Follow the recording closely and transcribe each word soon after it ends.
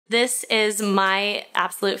This is my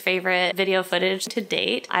absolute favorite video footage to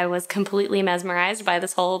date. I was completely mesmerized by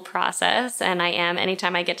this whole process, and I am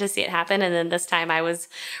anytime I get to see it happen. And then this time I was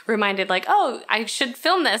reminded like, oh, I should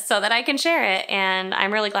film this so that I can share it. And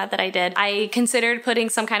I'm really glad that I did. I considered putting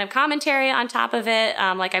some kind of commentary on top of it,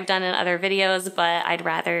 like I've done in other videos, but I'd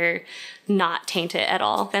rather not taint it at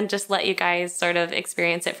all and just let you guys sort of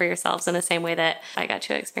experience it for yourselves in the same way that I got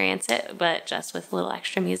to experience it, but just with a little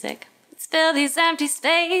extra music. Fill these empty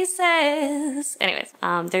spaces. Anyways,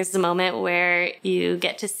 there's the moment where you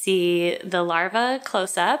get to see the larva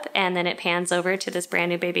close up, and then it pans over to this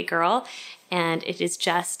brand new baby girl, and it is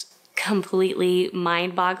just completely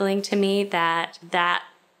mind-boggling to me that that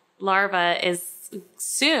larva is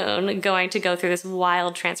soon going to go through this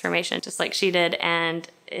wild transformation just like she did, and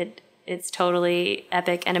it's totally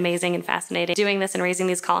epic and amazing and fascinating. Doing this and raising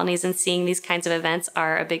these colonies and seeing these kinds of events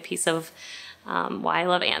are a big piece of why I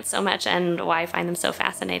love ants so much and why I find them so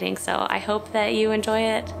fascinating. So I hope that you enjoy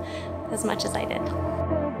it as much as I did.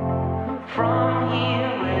 From here.